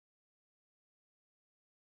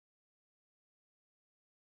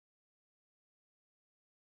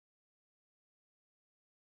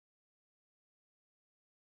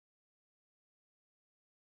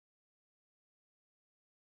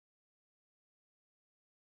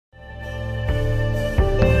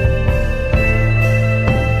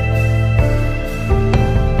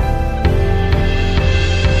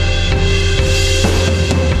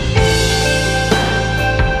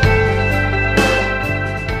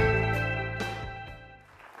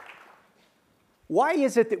Why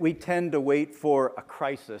is it that we tend to wait for a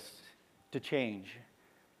crisis to change?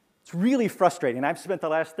 It's really frustrating. I've spent the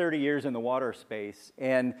last 30 years in the water space,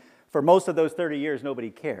 and for most of those 30 years, nobody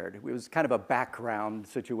cared. It was kind of a background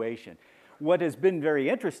situation. What has been very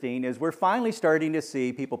interesting is we're finally starting to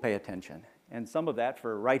see people pay attention, and some of that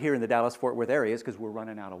for right here in the Dallas-Fort Worth area is because we're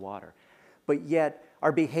running out of water. But yet,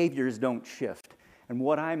 our behaviors don't shift. And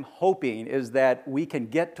what I'm hoping is that we can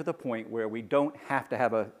get to the point where we don't have to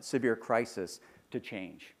have a severe crisis to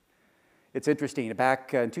change. It's interesting,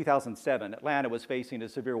 back in 2007, Atlanta was facing a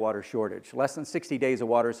severe water shortage. Less than 60 days of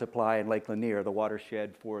water supply in Lake Lanier, the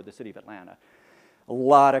watershed for the city of Atlanta. A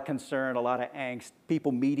lot of concern, a lot of angst,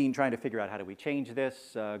 people meeting, trying to figure out how do we change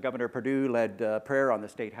this. Governor Perdue led prayer on the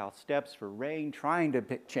State House steps for rain, trying to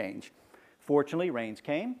change. Fortunately, rains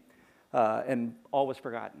came. And all was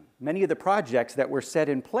forgotten. Many of the projects that were set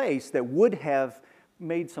in place that would have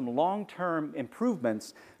made some long-term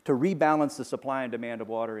improvements to rebalance the supply and demand of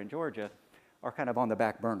water in Georgia are kind of on the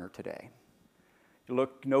back burner today. You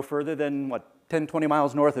look no further than, 10, 20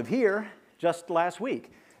 miles north of here, just last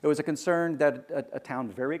week, there was a concern that a town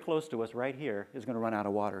very close to us right here is going to run out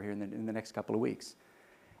of water here in the next couple of weeks.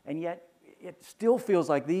 And yet, it still feels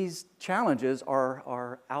like these challenges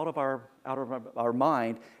are out of our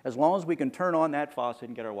mind as long as we can turn on that faucet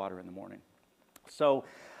and get our water in the morning. So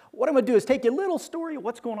what I'm going to do is take you a little story of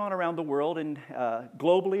what's going on around the world and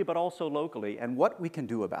globally, but also locally, and what we can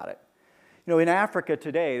do about it. You know, in Africa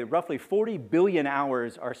today, roughly 40 billion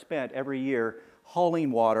hours are spent every year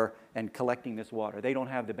hauling water and collecting this water. They don't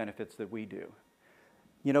have the benefits that we do.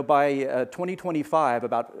 You know, by 2025,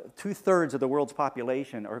 about 2/3 of the world's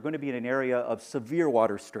population are going to be in an area of severe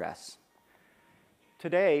water stress.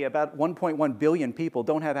 Today, about 1.1 billion people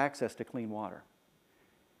don't have access to clean water.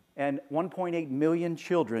 And 1.8 million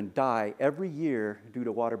children die every year due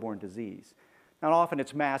to waterborne disease. Now, often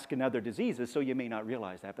it's masked in other diseases, so you may not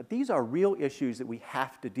realize that. But these are real issues that we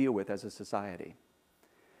have to deal with as a society.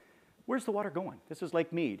 Where's the water going? This is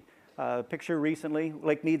Lake Mead. Picture recently,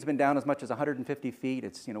 Lake Mead's been down as much as 150 feet.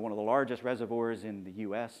 It's one of the largest reservoirs in the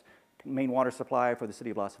U.S., main water supply for the city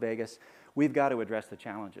of Las Vegas. We've got to address the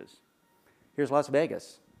challenges. Here's Las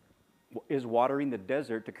Vegas. Is watering the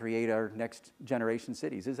desert to create our next generation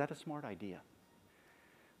cities? Is that a smart idea?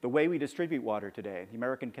 The way we distribute water today, the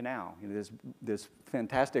American Canal, this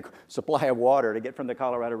fantastic supply of water to get from the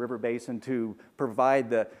Colorado River Basin to provide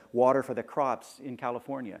the water for the crops in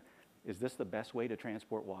California. Is this the best way to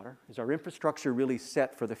transport water? Is our infrastructure really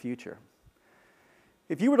set for the future?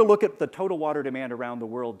 If you were to look at the total water demand around the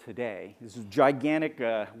world today, this is a gigantic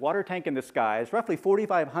water tank in the sky. It's roughly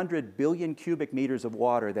 4,500 billion cubic meters of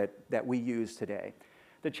water that we use today.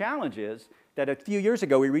 The challenge is that a few years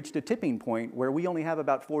ago we reached a tipping point where we only have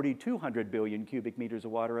about 4,200 billion cubic meters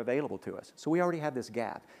of water available to us. So we already have this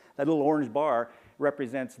gap. That little orange bar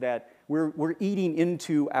represents that we're eating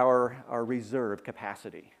into our reserve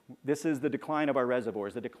capacity. This is the decline of our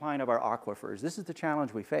reservoirs, the decline of our aquifers. This is the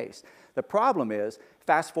challenge we face. The problem is,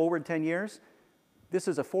 fast forward 10 years, this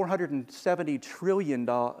is a 470 trillion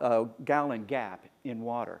gallon gap in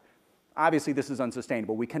water. Obviously, this is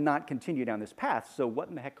unsustainable. We cannot continue down this path, so what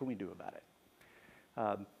in the heck can we do about it?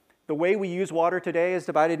 The way we use water today is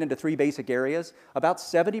divided into 3 basic areas. About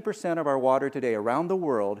 70% of our water today around the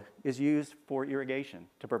world is used for irrigation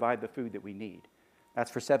to provide the food that we need.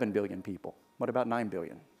 That's for 7 billion people. What about 9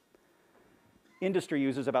 billion? Industry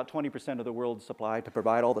uses about 20% of the world's supply to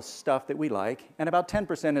provide all the stuff that we like, and about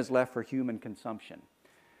 10% is left for human consumption.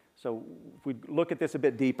 So if we look at this a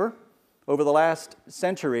bit deeper, over the last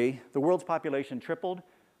century, the world's population tripled.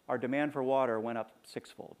 Our demand for water went up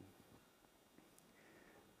 6-fold.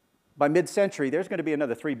 By mid-century, there's going to be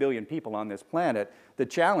another 3 billion people on this planet. The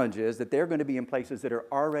challenge is that they're going to be in places that are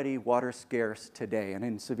already water scarce today and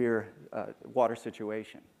in severe water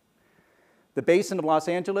situation. The basin of Los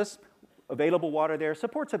Angeles, available water there,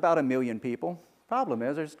 supports about 1 million people. Problem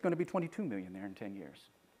is, there's going to be 22 million there in 10 years.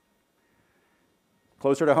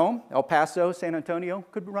 Closer to home, El Paso, San Antonio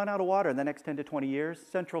could run out of water in the next 10 to 20 years.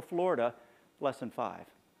 Central Florida, less than 5.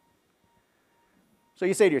 So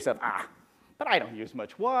you say to yourself, but I don't use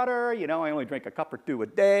much water. I only drink a cup or 2 a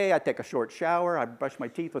day. I take a short shower. I brush my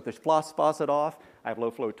teeth with the floss faucet off. I have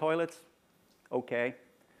low-flow toilets. Okay.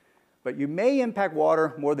 But you may impact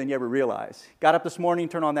water more than you ever realize. Got up this morning,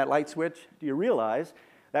 turn on that light switch. Do you realize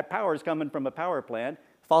that power is coming from a power plant?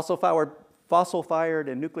 Fossil-fired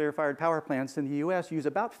and nuclear-fired power plants in the U.S. use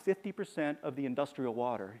about 50% of the industrial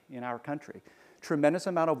water in our country. Tremendous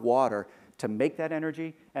amount of water to make that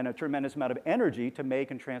energy and a tremendous amount of energy to make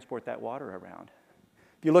and transport that water around.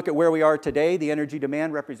 If you look at where we are today, the energy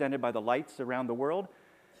demand represented by the lights around the world,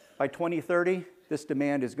 by 2030, this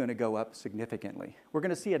demand is going to go up significantly. We're going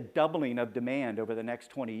to see a doubling of demand over the next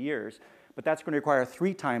 20 years, but that's going to require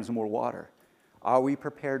 3 times more water. Are we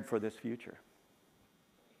prepared for this future?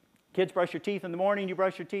 Kids brush your teeth in the morning, you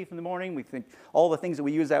brush your teeth in the morning. We think all the things that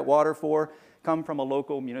we use that water for come from a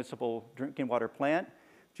local municipal drinking water plant.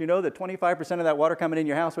 Do you know that 25% of that water coming in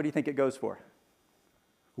your house, what do you think it goes for?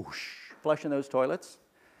 Whoosh, flushing those toilets.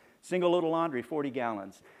 Single load of laundry, 40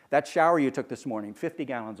 gallons. That shower you took this morning, 50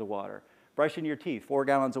 gallons of water. Brushing your teeth, 4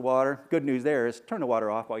 gallons of water. Good news there is turn the water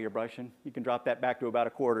off while you're brushing. You can drop that back to about a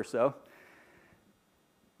quart or so.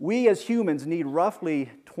 We as humans need roughly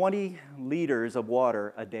 20 liters of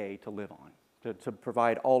water a day to live on, to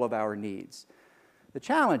provide all of our needs. The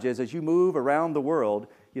challenge is, as you move around the world,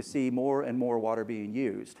 you see more and more water being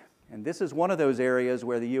used. And this is one of those areas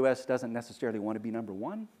where the U.S. doesn't necessarily want to be number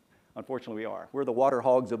one. Unfortunately, we are. We're the water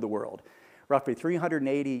hogs of the world. Roughly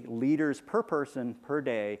 380 liters per person per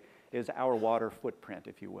day is our water footprint,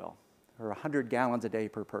 if you will, or 100 gallons a day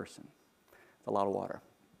per person. It's a lot of water.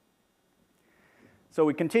 So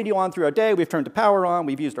we continue on through our day. We've turned the power on.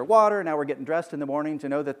 We've used our water. Now we're getting dressed in the morning to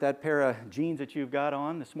know that that pair of jeans that you've got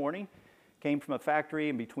on this morning came from a factory,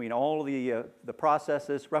 and between all the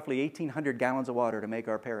processes, roughly 1,800 gallons of water to make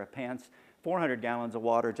our pair of pants, 400 gallons of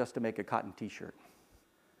water just to make a cotton T-shirt.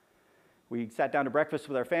 We sat down to breakfast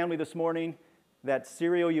with our family this morning. That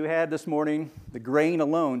cereal you had this morning, the grain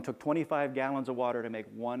alone took 25 gallons of water to make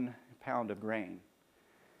 1 pound of grain.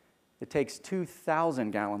 It takes 2,000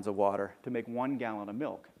 gallons of water to make 1 gallon of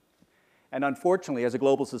milk. And unfortunately, as a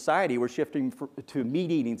global society, we're shifting to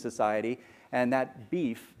meat-eating society, and that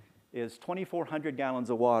beef is 2,400 gallons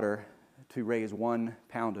of water to raise 1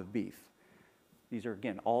 pound of beef. These are,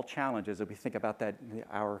 again, all challenges as we think about that,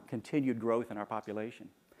 our continued growth in our population.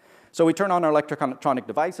 So we turn on our electronic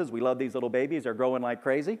devices. We love these little babies. They're growing like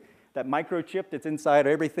crazy. That microchip that's inside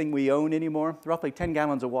everything we own anymore, roughly 10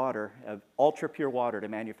 gallons of water, of ultra-pure water to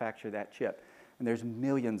manufacture that chip. And there's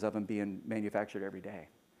millions of them being manufactured every day.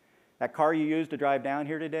 That car you used to drive down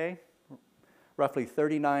here today, roughly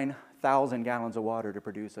 39,000 gallons of water to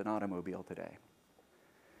produce an automobile today.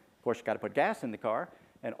 Of course, you've got to put gas in the car,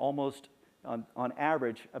 and almost, on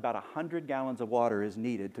average, about 100 gallons of water is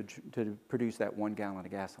needed to produce that 1 gallon of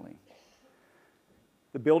gasoline.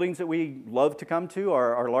 The buildings that we love to come to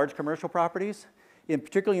are large commercial properties.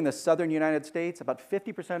 Particularly in the southern United States, about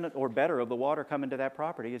 50% or better of the water coming to that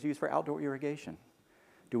property is used for outdoor irrigation.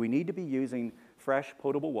 Do we need to be using fresh,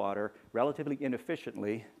 potable water relatively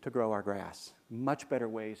inefficiently to grow our grass? Much better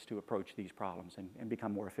ways to approach these problems and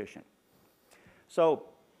become more efficient. So,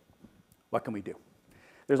 what can we do?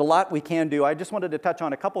 There's a lot we can do. I just wanted to touch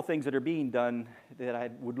on a couple things that are being done that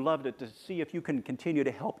I would love to see if you can continue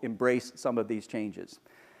to help embrace some of these changes.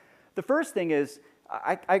 The first thing is,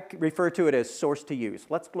 I refer to it as source to use.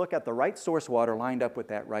 Let's look at the right source water lined up with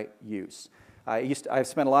that right use. I've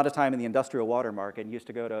spent a lot of time in the industrial water market and used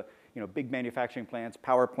to go to big manufacturing plants,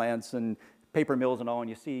 power plants, and paper mills and all, and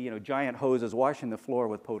you see giant hoses washing the floor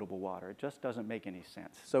with potable water. It just doesn't make any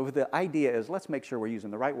sense. So the idea is let's make sure we're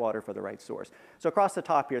using the right water for the right source. So across the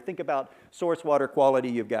top here, think about source water quality.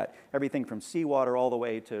 You've got everything from seawater all the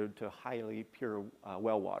way to highly pure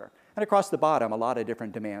well water. And across the bottom, a lot of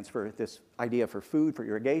different demands for this idea for food, for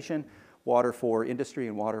irrigation, water for industry,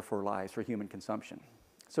 and water for lives, for human consumption.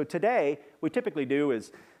 So today, what we typically do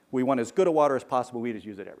is we want as good a water as possible. We just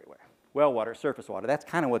use it everywhere. Well water, surface water, that's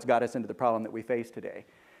kind of what's got us into the problem that we face today.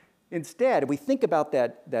 Instead, if we think about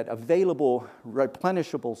that available,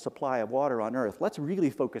 replenishable supply of water on Earth, let's really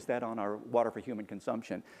focus that on our water for human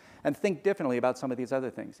consumption and think differently about some of these other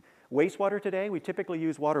things. Wastewater today, we typically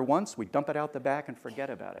use water once, we dump it out the back and forget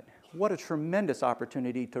about it. What a tremendous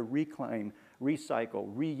opportunity to reclaim,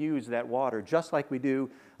 recycle, reuse that water, just like we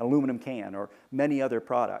do an aluminum can or many other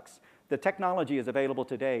products. The technology is available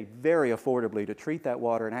today very affordably to treat that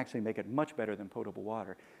water and actually make it much better than potable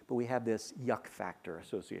water. But we have this yuck factor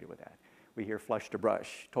associated with that. We hear flush to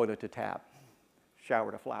brush, toilet to tap,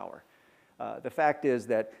 shower to flower. The fact is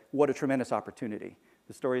that what a tremendous opportunity.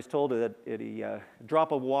 The story is told that a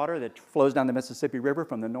drop of water that flows down the Mississippi River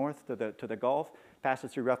from the north to the Gulf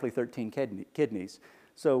passes through roughly 13 kidneys.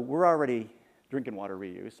 So we're already drinking water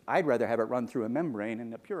reuse. I'd rather have it run through a membrane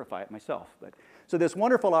and purify it myself. So this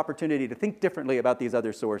wonderful opportunity to think differently about these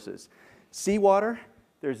other sources. Seawater,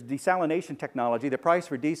 there's desalination technology. The price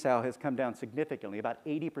for desal has come down significantly, about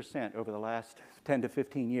 80% over the last 10 to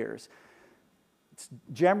 15 years. It's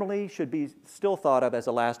generally should be still thought of as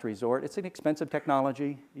a last resort. It's an expensive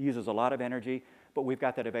technology. It uses a lot of energy, but we've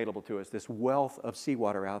got that available to us, this wealth of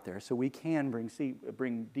seawater out there, so we can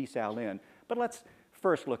bring desal in. But let's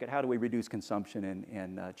first look at how do we reduce consumption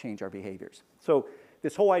and change our behaviors. So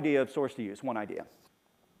this whole idea of source to use, one idea.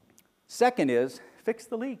 Second is fix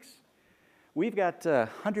the leaks. We've got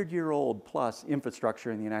 100-year-old plus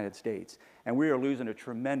infrastructure in the United States, and we are losing a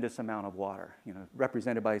tremendous amount of water,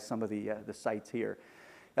 represented by some of the sites here.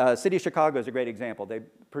 City of Chicago is a great example. They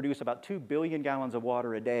produce about 2 billion gallons of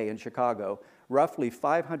water a day in Chicago. Roughly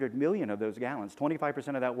 500 million of those gallons,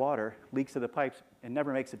 25% of that water, leaks to the pipes and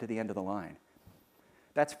never makes it to the end of the line.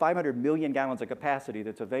 That's 500 million gallons of capacity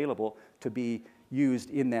that's available to be used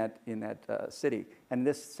in that city. And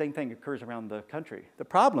this same thing occurs around the country. The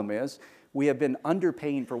problem is we have been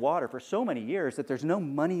underpaying for water for so many years that there's no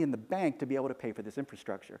money in the bank to be able to pay for this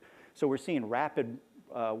infrastructure. So we're seeing rapid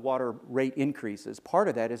water rate increases. Part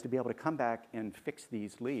of that is to be able to come back and fix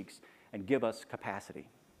these leaks and give us capacity.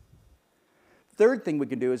 Third thing we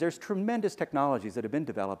can do is there's tremendous technologies that have been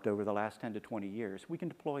developed over the last 10 to 20 years. We can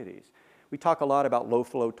deploy these. We talk a lot about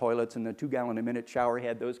low-flow toilets and the 2-gallon-a-minute shower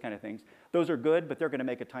head, those kind of things. Those are good, but they're going to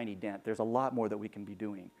make a tiny dent. There's a lot more that we can be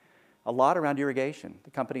doing. A lot around irrigation. The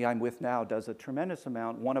company I'm with now does a tremendous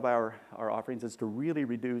amount. One of our offerings is to really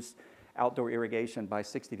reduce outdoor irrigation by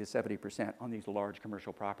 60 to 70% on these large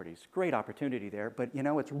commercial properties. Great opportunity there, but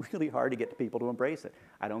it's really hard to get people to embrace it.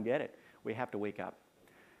 I don't get it. We have to wake up.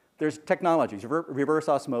 There's technologies, reverse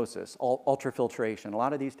osmosis, ultrafiltration. A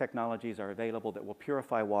lot of these technologies are available that will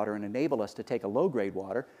purify water and enable us to take a low-grade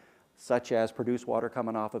water, such as produced water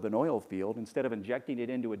coming off of an oil field. Instead of injecting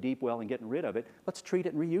it into a deep well and getting rid of it, let's treat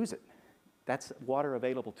it and reuse it. That's water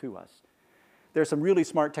available to us. There's some really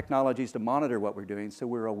smart technologies to monitor what we're doing so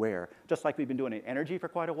we're aware. Just like we've been doing in energy for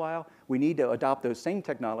quite a while, we need to adopt those same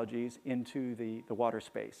technologies into the water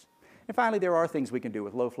space. And finally, there are things we can do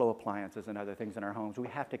with low-flow appliances and other things in our homes. We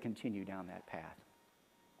have to continue down that path.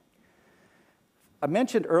 I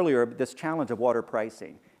mentioned earlier this challenge of water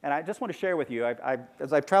pricing, and I just want to share with you,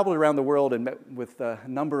 as I've traveled around the world and met with a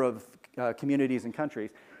number of communities and countries,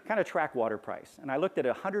 kind of track water price. And I looked at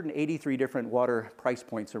 183 different water price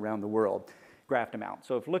points around the world, graphed them out.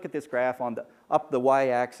 So if you look at this graph up the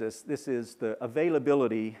y-axis, this is the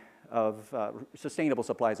availability of sustainable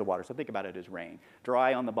supplies of water. So think about it as rain.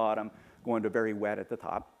 Dry on the bottom, going to very wet at the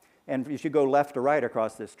top. And if you go left to right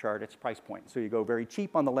across this chart, it's price point. So you go very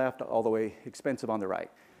cheap on the left, all the way expensive on the right.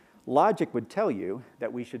 Logic would tell you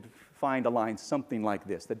that we should find a line something like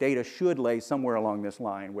this. The data should lay somewhere along this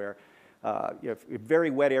line where if very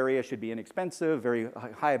wet area should be inexpensive, very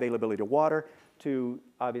high availability of water, to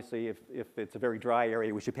obviously if it's a very dry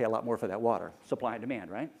area, we should pay a lot more for that water. Supply and demand,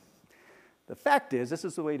 right? The fact is, this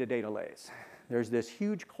is the way the data lays. There's this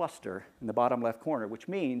huge cluster in the bottom left corner, which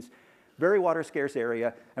means very water scarce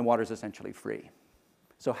area and water is essentially free.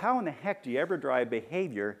 So how in the heck do you ever drive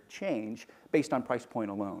behavior change based on price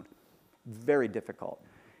point alone? Very difficult.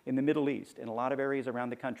 In the Middle East, in a lot of areas around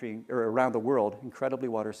the country, or around the world, incredibly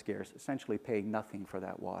water scarce, essentially paying nothing for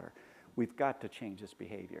that water. We've got to change this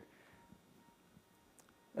behavior.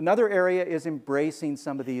 Another area is embracing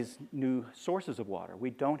some of these new sources of water.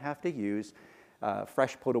 We don't have to use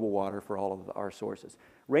fresh potable water for all of our sources.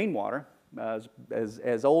 Rainwater,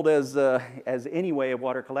 as old as any way of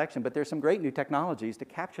water collection, but there's some great new technologies to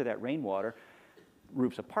capture that rainwater.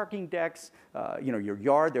 Roofs of parking decks, your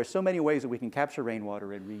yard. There's so many ways that we can capture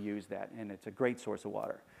rainwater and reuse that, and it's a great source of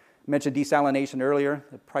water. I mentioned desalination earlier.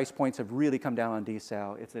 The price points have really come down on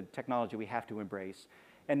desal. It's a technology we have to embrace.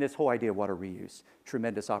 And this whole idea of water reuse,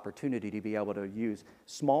 tremendous opportunity to be able to use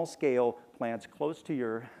small-scale plants close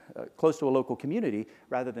to a local community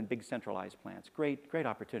rather than big centralized plants. Great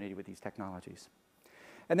opportunity with these technologies.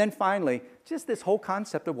 And then finally, just this whole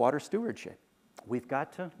concept of water stewardship. We've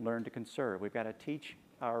got to learn to conserve. We've got to teach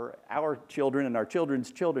our children and our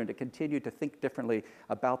children's children to continue to think differently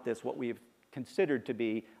about this, what we've considered to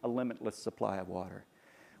be a limitless supply of water.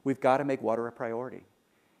 We've got to make water a priority.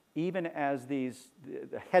 Even as the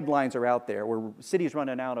headlines are out there where cities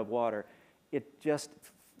running out of water, it just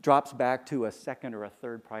drops back to a second or a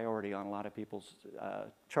third priority on a lot of people's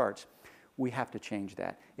charts. We have to change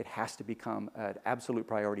that. It has to become an absolute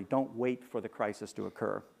priority. Don't wait for the crisis to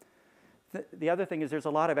occur. The other thing is there's a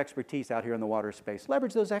lot of expertise out here in the water space.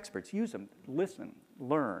 Leverage those experts. Use them. Listen.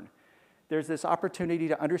 Learn. There's this opportunity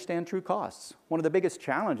to understand true costs. One of the biggest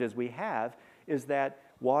challenges we have is that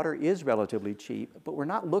water is relatively cheap, but we're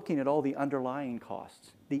not looking at all the underlying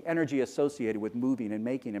costs, the energy associated with moving and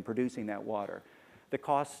making and producing that water, the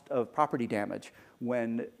cost of property damage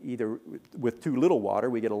when either with too little water,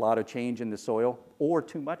 we get a lot of change in the soil, or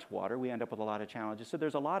too much water, we end up with a lot of challenges. So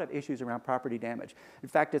there's a lot of issues around property damage. In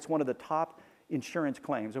fact, it's one of the top insurance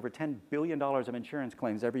claims, over $10 billion of insurance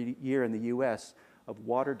claims every year in the US of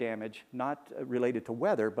water damage, not related to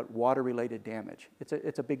weather, but water-related damage.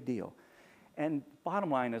 It's a big deal. And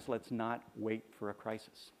bottom line is, let's not wait for a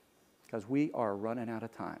crisis, because we are running out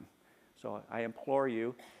of time. So I implore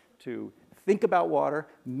you to think about water,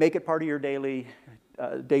 make it part of your daily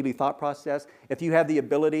thought process. If you have the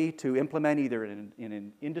ability to implement either in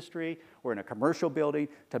an industry or in a commercial building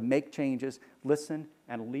to make changes, listen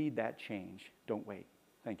and lead that change. Don't wait.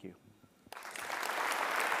 Thank you.